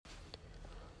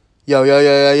Yo, yo, yo,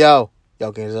 yo, yo.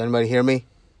 Yo, can anybody hear me?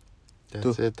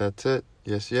 That's it.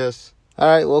 Yes. All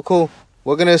right, well, cool.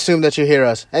 We're going to assume that you hear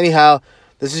us. Anyhow,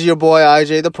 this is your boy,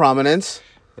 IJ the Prominence.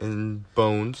 And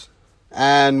Bones.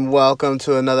 And welcome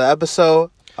to another episode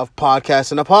of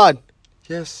Podcast in a Pod.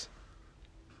 Yes.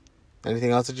 Anything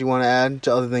else that you want to add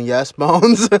other than yes,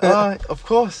 Bones? Of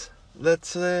course.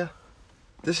 Let's,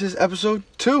 this is episode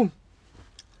 2.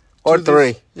 Or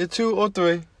 3. Yeah, 2 or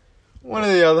 3. One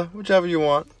or the other, whichever you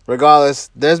want.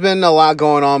 Regardless, there's been a lot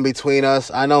going on between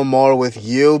us. I know more with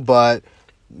you, but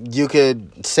you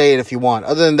could say it if you want.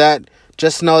 Other than that,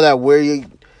 just know that we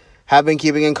have been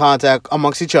keeping in contact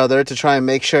amongst each other to try and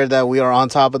make sure that we are on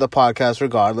top of the podcast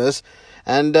regardless.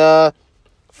 And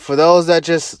for those that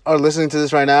just are listening to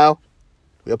this right now,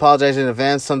 we apologize in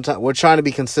advance. Sometimes we're trying to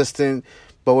be consistent,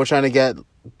 but we're trying to get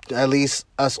at least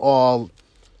us all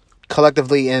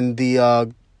collectively in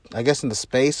the I guess in the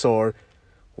space or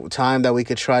time that we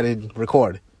could try to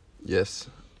record. Yes.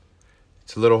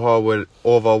 It's a little hard with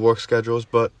all of our work schedules,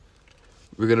 but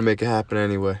we're going to make it happen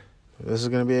anyway. This is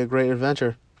going to be a great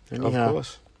adventure. Anyhow, of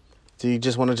course. Do you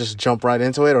just want to just jump right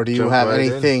into it, or do you have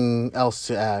anything else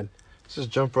to add? Let's just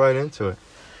jump right into it.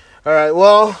 All right,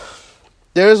 well,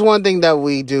 there's one thing that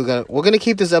we do. We're going to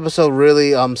keep this episode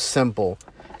really simple.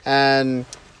 And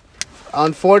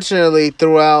unfortunately,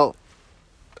 throughout,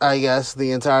 I guess,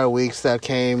 the entire weeks that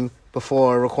came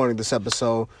before recording this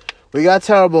episode, we got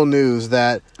terrible news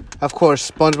that, of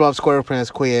course, SpongeBob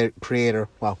SquarePants creator.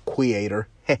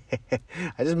 I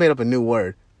just made up a new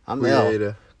word.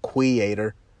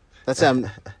 Creator. That's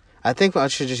I think I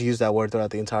should just use that word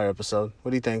throughout the entire episode. What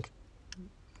do you think?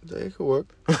 It could work.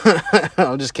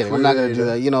 I'm just kidding. I'm not going to do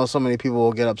that. You know, so many people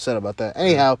will get upset about that.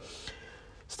 Anyhow,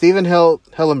 Steven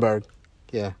Hillenburg.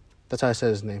 Yeah, that's how I said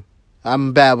his name.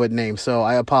 I'm bad with names, so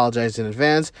I apologize in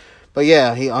advance. But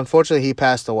yeah, he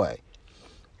passed away.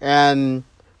 And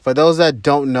for those that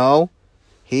don't know,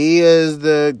 he is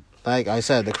like I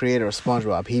said, the creator of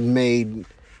SpongeBob. He made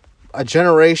a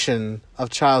generation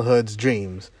of childhood's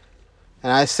dreams.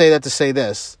 And I say that to say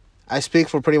this. I speak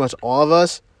for pretty much all of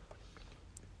us.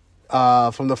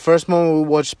 From the first moment we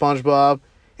watched SpongeBob,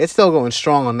 it's still going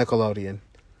strong on Nickelodeon.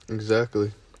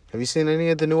 Exactly. Have you seen any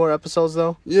of the newer episodes,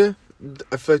 though? Yeah.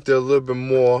 I feel like they're a little bit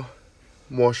more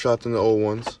shot than the old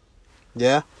ones.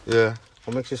 Yeah? Yeah.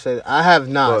 What makes you say that? I have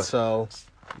not, What? so...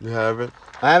 You haven't?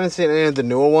 I haven't seen any of the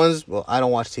newer ones. Well, I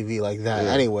don't watch TV like that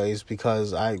Yeah. anyways,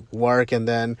 because I work and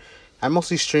then I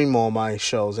mostly stream all my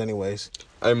shows anyways.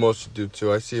 I mostly do,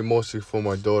 too. I see it mostly for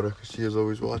my daughter, because she is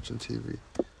always watching TV.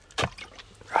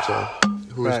 So,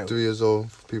 who is 3 years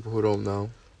old, for people who don't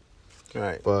know.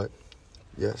 Right. But,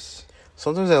 yes.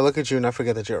 Sometimes I look at you and I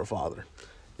forget that you're a father.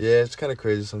 Yeah, it's kind of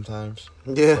crazy sometimes.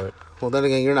 Yeah. But, well, then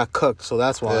again, you're not cooked, so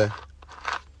that's why. Yeah.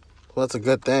 Well, that's a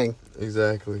good thing.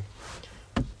 Exactly.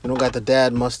 You don't got the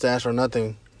dad mustache or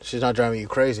nothing. She's not driving you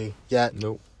crazy yet.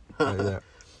 Nope. Not yet.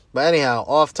 But anyhow,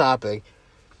 off topic.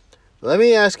 Let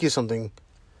me ask you something.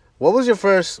 When was the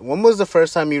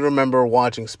first time you remember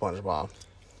watching SpongeBob?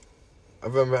 I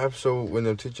remember an episode when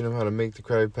they're teaching them how to make the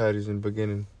Krabby Patties in the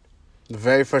beginning. The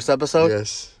very first episode?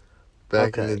 Yes.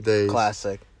 Back in the days.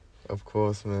 Classic. Of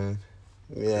course, man.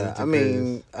 Yeah, I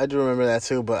mean, I do remember that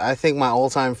too, but I think my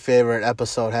all-time favorite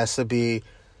episode has to be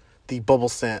the bubble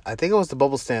stand. I think it was the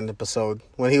bubble stand episode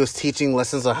when he was teaching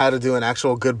lessons on how to do an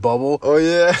actual good bubble. Oh,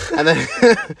 yeah. And then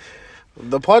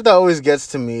the part that always gets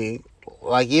to me,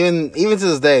 like even to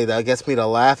this day, that gets me to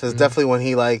laugh is definitely when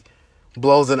he like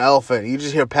blows an elephant. You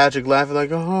just hear Patrick laughing like,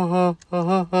 yeah.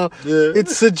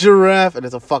 It's a giraffe, and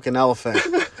it's a fucking elephant.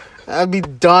 I'd be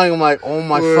dying. I'm like, oh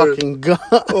my fucking god.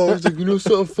 Oh, I was like, you know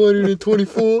something funnier than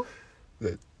 24?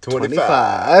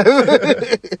 25.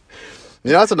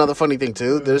 You know, that's another funny thing,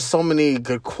 too. There's so many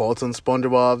good quotes on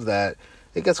SpongeBob that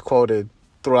it gets quoted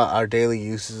throughout our daily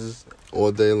uses.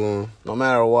 All day long. No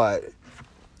matter what.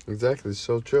 Exactly, it's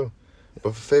so true.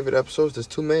 But for favorite episodes, there's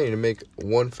too many to make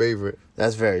one favorite.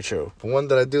 That's very true. The one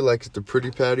that I do like is the pretty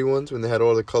patty ones, when they had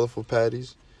all the colorful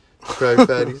patties. Krabby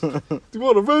Patties. Do you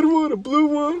want a red one, a blue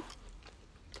one?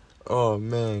 Oh,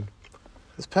 man.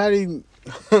 This patty,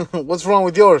 what's wrong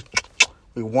with yours?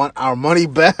 We want our money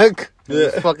back. Yeah.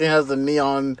 It fucking has the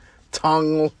neon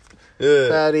tongue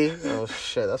patty. Oh,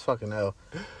 shit, that's fucking hell.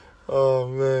 Oh,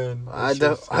 man. I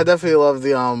definitely love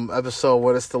the episode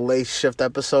when it's the late shift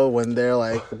episode when they're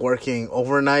like working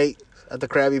overnight at the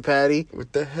Krabby Patty.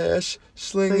 With the hash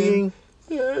slinging.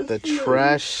 Yes, the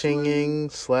trash singing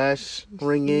 /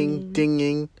 ringing,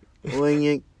 dinging,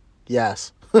 linging.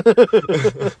 Yes.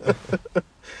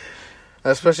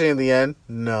 Especially in the end,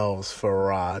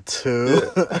 Nosferatu.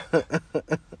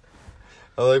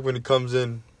 I like when he comes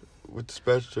in with the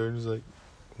spatula and he's like,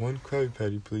 One Krabby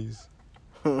Patty, please.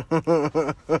 Oh,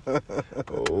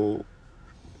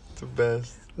 the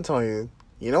best. I'm telling you.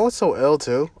 You know what's so ill,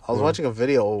 too? I was What? watching a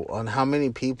video on how many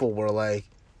people were, like,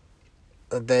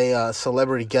 they,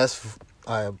 celebrity guests,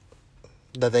 that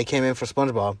they came in for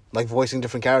SpongeBob, like, voicing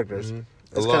different characters. Mhm.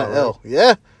 It's A lot, kind of ill.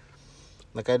 Yeah.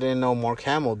 Like, I didn't know Mark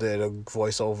Hamill did a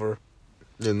voiceover.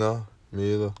 Yeah, no,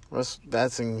 me either.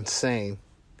 That's insane.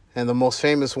 And the most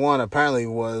famous one, apparently,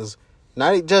 was...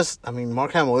 Not just... I mean,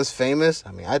 Mark Hamill is famous.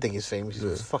 I mean, I think he's famous. He's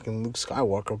Yeah. fucking Luke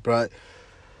Skywalker. But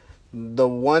the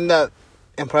one that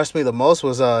impressed me the most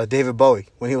was David Bowie,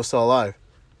 when he was still alive.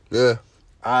 Yeah.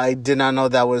 I did not know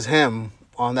that was him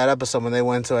on that episode when they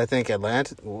went to, I think,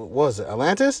 Atlantis. What was it?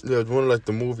 Atlantis? Yeah, it's one of like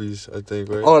the movies, I think,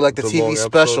 right? Or like the long TV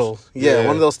special. episodes. Yeah,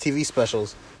 one of those TV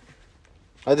specials.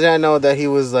 I did not know that he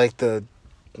was like the,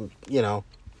 you know,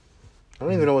 I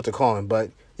don't even know what to call him,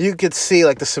 but you could see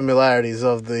like the similarities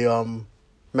of the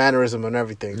mannerism and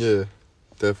everything. Yeah,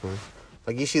 definitely.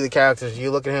 Like you see the characters, you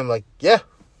look at him like, yeah,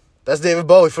 that's David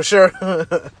Bowie for sure.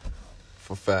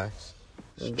 For facts.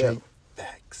 Yeah.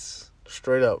 Facts.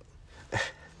 Straight up.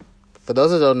 For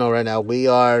those that don't know right now, we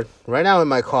are right now in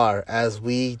my car as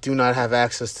we do not have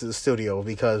access to the studio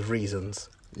because reasons.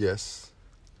 Yes.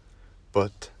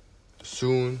 But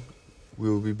soon we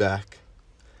will be back.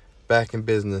 Back in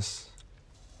business.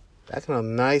 Back in a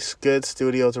nice, good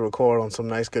studio to record on some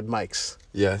nice, good mics.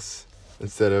 Yes.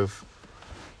 Instead of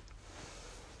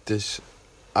this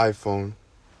iPhone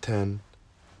 10s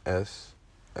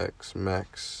X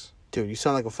Max. Dude, you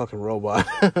sound like a fucking robot.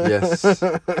 Yes.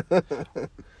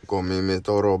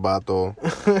 Comimito robato.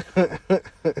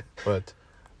 But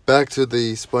back to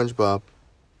the SpongeBob.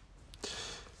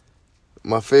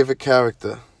 My favorite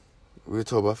character, we were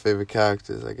talking about favorite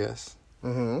characters, I guess,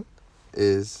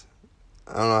 is,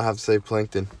 I don't know, I have to say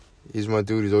Plankton. He's my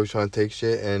dude. He's always trying to take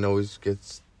shit and always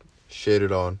gets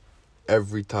shitted on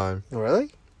every time. Really?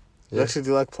 You Yeah. actually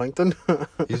do like Plankton?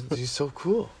 He's so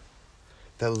cool.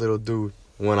 That little dude.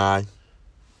 One eye. I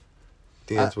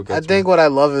think that's what I gets think me. what I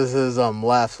love is his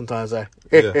laugh sometimes.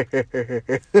 Yeah.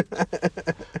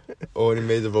 Oh, and he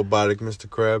made the robotic Mr.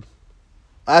 Crab.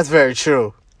 That's very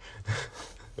true.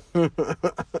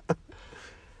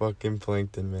 Fucking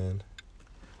Plankton, man.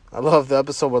 I love the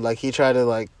episode where like he tried to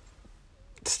like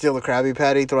steal a Krabby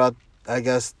Patty throughout, I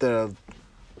guess, the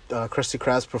Krusty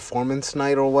Krab's performance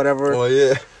night or whatever. Oh,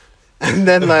 yeah. And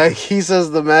then like he says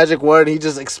the magic word and he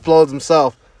just explodes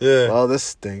himself. Yeah. Well, this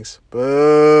stinks.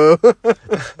 Boo.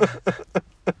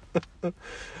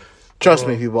 Trust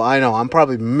me, people. I know I'm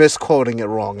probably misquoting it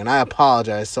wrong, and I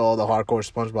apologize to all the hardcore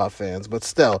SpongeBob fans. But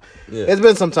still, Yeah. it's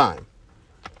been some time.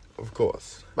 Of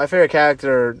course. My favorite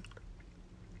character,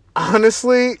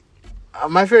 honestly,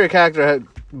 my favorite character,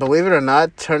 believe it or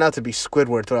not, turned out to be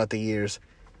Squidward throughout the years.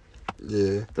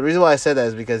 Yeah. The reason why I said that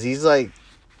is because he's like,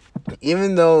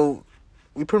 even though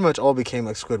we pretty much all became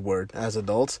like Squidward as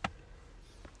adults,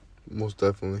 Most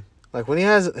definitely. like when he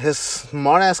has his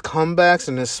smart ass comebacks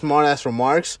and his smart ass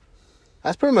remarks,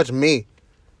 that's pretty much me.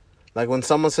 Like when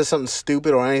someone says something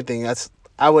stupid or anything,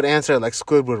 I would answer it like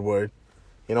Squidward would.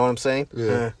 You know what I'm saying?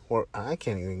 Yeah. Or I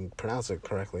can't even pronounce it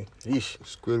correctly. Yeesh.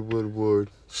 Squidward word.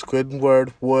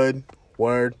 Squidward, wood,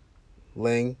 word,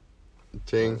 ling.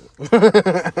 Ting.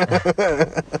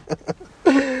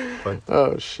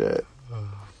 Oh shit.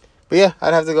 But yeah,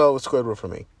 I'd have to go with Squidward for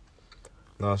me.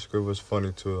 Nah, Squidward's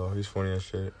funny too, though. He's funny as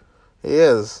shit. He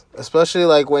is. Especially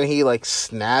like when he like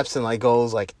snaps and like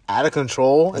goes like out of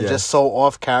control and Yeah. just so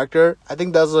off character. I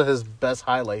think those are his best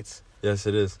highlights. Yes,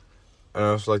 it is. And I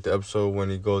also like the episode when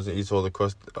he goes and eats all the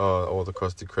Krusty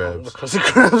Krabs. The Krusty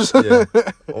Krabs.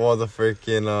 Yeah. All the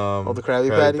freaking All the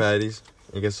Krabby Patties.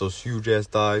 He gets those huge ass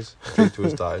thighs. Straight to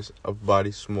his thighs. Upper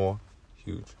body, small,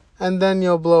 huge. And then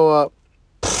you'll blow up.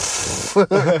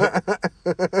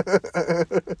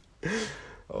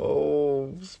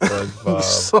 Oh, SpongeBob.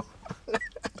 So,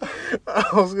 I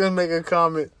was gonna make a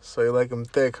comment. So you like them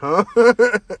thick, huh?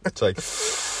 It's like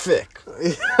thick.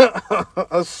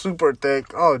 A super thick.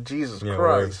 Oh Jesus Yeah,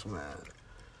 Christ, man.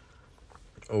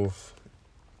 Oof.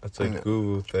 That's like Yeah.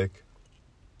 Google thick.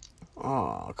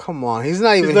 Oh, come on. He's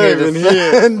not even not here to even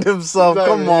here. defend himself. Not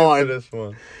Come even here for on. this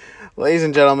one. Ladies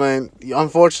and gentlemen,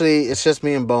 unfortunately, it's just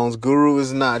me and Bones. Guru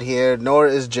is not here, nor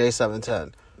is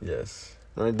J710. Yes.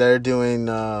 They're doing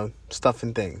stuff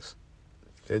and things.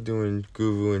 They're doing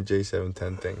Guru and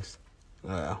J710 things.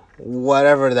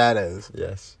 Whatever that is.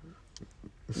 Yes.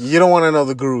 You don't want to know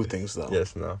the Guru things, though.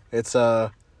 Yes, no. It's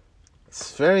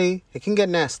very, it can get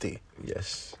nasty.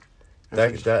 Yes.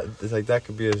 That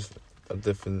could be a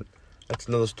different, that's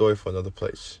another story for another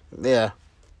place. Yeah.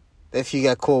 If you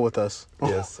get cool with us.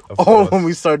 Yes, of Or course. when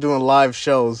we start doing live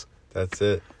shows. That's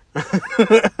it.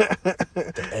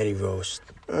 The Eddie roast.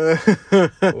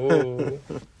 Ooh.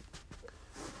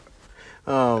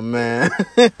 Oh man.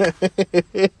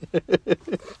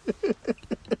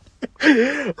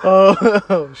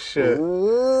 Oh shit.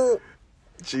 Ooh.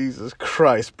 Jesus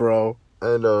Christ, bro.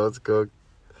 I know, it's cooked.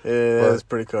 Yeah, it's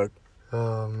pretty cooked.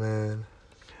 Oh, man.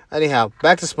 Anyhow,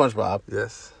 back to SpongeBob.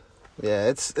 Yes. Yeah,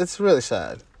 it's really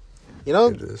sad. You know,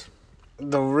 It is.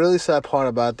 the really sad part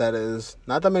about that is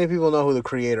not that many people know who the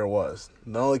creator was.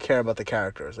 They only care about the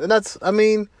characters. And that's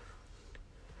very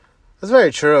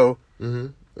true. Mm-hmm.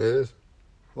 It is.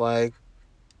 Like,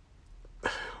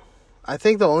 I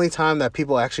think the only time that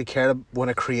people actually cared when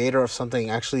a creator of something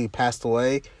actually passed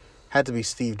away had to be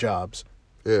Steve Jobs.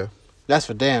 Yeah. That's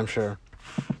for damn sure.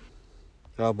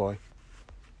 Oh, boy.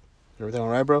 Everything all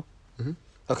right, bro? Mm-hmm.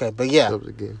 Okay, but yeah. Love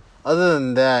the game. Other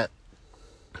than that,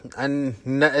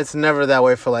 it's never that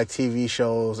way for, like, TV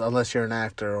shows unless you're an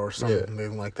actor or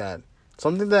something like that.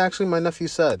 Something that actually my nephew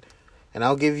said. And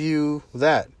I'll give you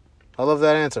that. I love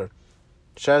that answer.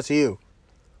 Shout out to you.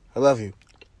 I love you,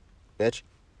 bitch.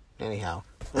 Anyhow.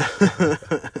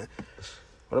 What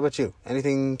about you?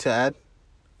 Anything to add?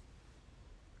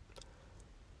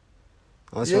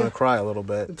 Unless you want to cry a little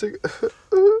bit.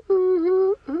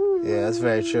 Yeah, that's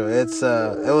very true.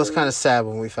 It was kind of sad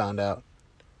when we found out.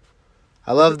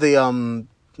 I love the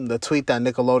tweet that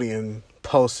Nickelodeon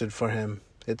posted for him.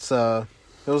 It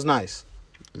was nice.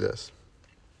 Yes.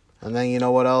 And then you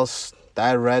know what else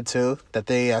I read too? That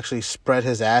they actually spread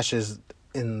his ashes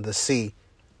in the sea.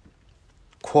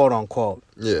 Quote unquote.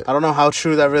 Yeah. I don't know how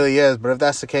true that really is, but if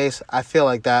that's the case, I feel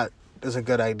like that is a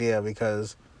good idea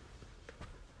because,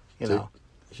 you know.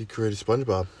 He created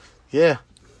SpongeBob. Yeah.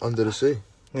 Under the sea.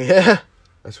 Yeah.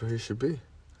 That's where he should be.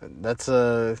 That's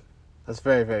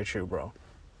very, very true, bro.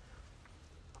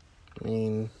 I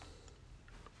mean,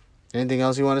 anything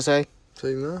else you want to say?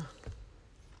 Say no.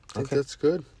 I think that's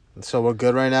good. So we're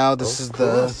good right now.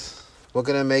 We're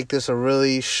going to make this a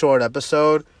really short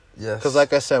episode. Yes. Because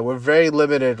like I said, we're very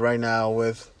limited right now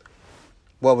with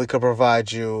what we could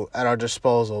provide you at our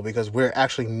disposal because we're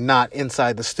actually not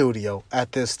inside the studio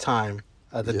at this time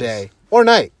of the day. Or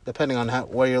night, depending on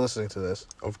where you're listening to this.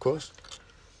 Of course.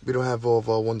 We don't have all of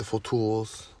our wonderful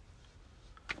tools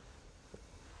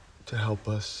to help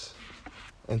us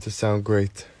and to sound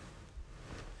great.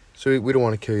 So we don't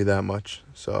want to kill you that much.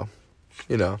 So,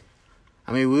 you know.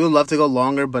 I mean, we would love to go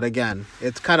longer, but again,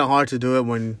 it's kind of hard to do it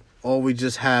when all we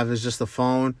just have is just the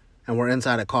phone and we're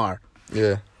inside a car.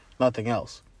 Yeah. Nothing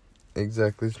else.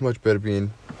 Exactly. It's much better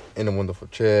being in a wonderful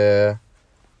chair,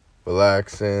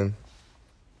 relaxing,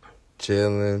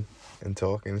 chilling, and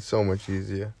talking. It's so much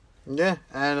easier. Yeah,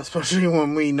 and especially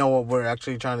when we know what we're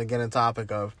actually trying to get a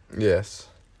topic of. Yes.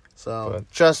 So,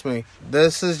 trust me,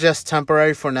 this is just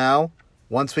temporary for now.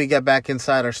 Once we get back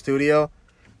inside our studio,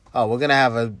 we're going to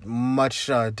have a much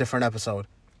different episode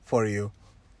for you.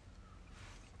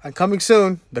 And coming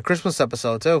soon, the Christmas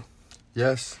episode, too.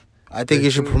 Yes. I think you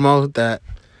should promote that.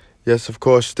 Yes, of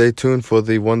course. Stay tuned for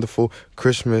the wonderful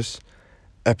Christmas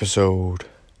episode.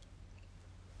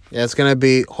 Yeah, it's going to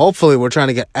be, hopefully, we're trying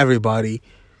to get everybody,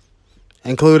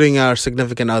 including our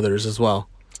significant others as well.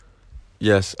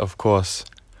 Yes, of course.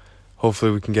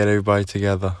 Hopefully we can get everybody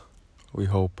together. We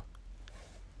hope.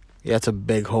 Yeah, it's a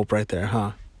big hope right there,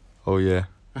 huh? Oh, yeah.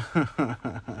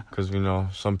 Because we know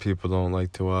some people don't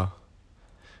like to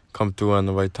come through on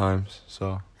the right times,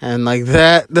 so. And like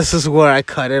that, this is where I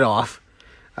cut it off.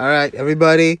 All right,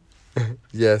 everybody.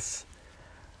 Yes.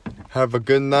 Have a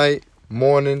good night,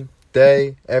 morning,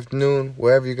 day, afternoon,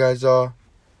 wherever you guys are.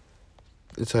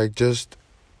 It's like just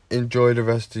enjoy the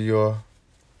rest of your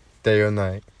day or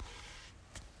night.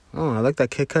 Oh, I like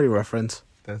that Kid Cudi reference.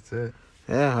 That's it.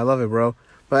 Yeah, I love it, bro.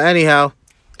 But anyhow,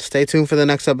 stay tuned for the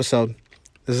next episode.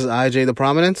 This is IJ The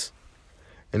Prominence.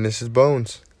 And this is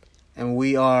Bones. And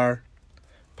we are...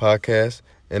 Podcast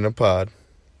in a pod.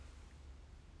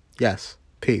 Yes.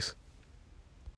 Peace.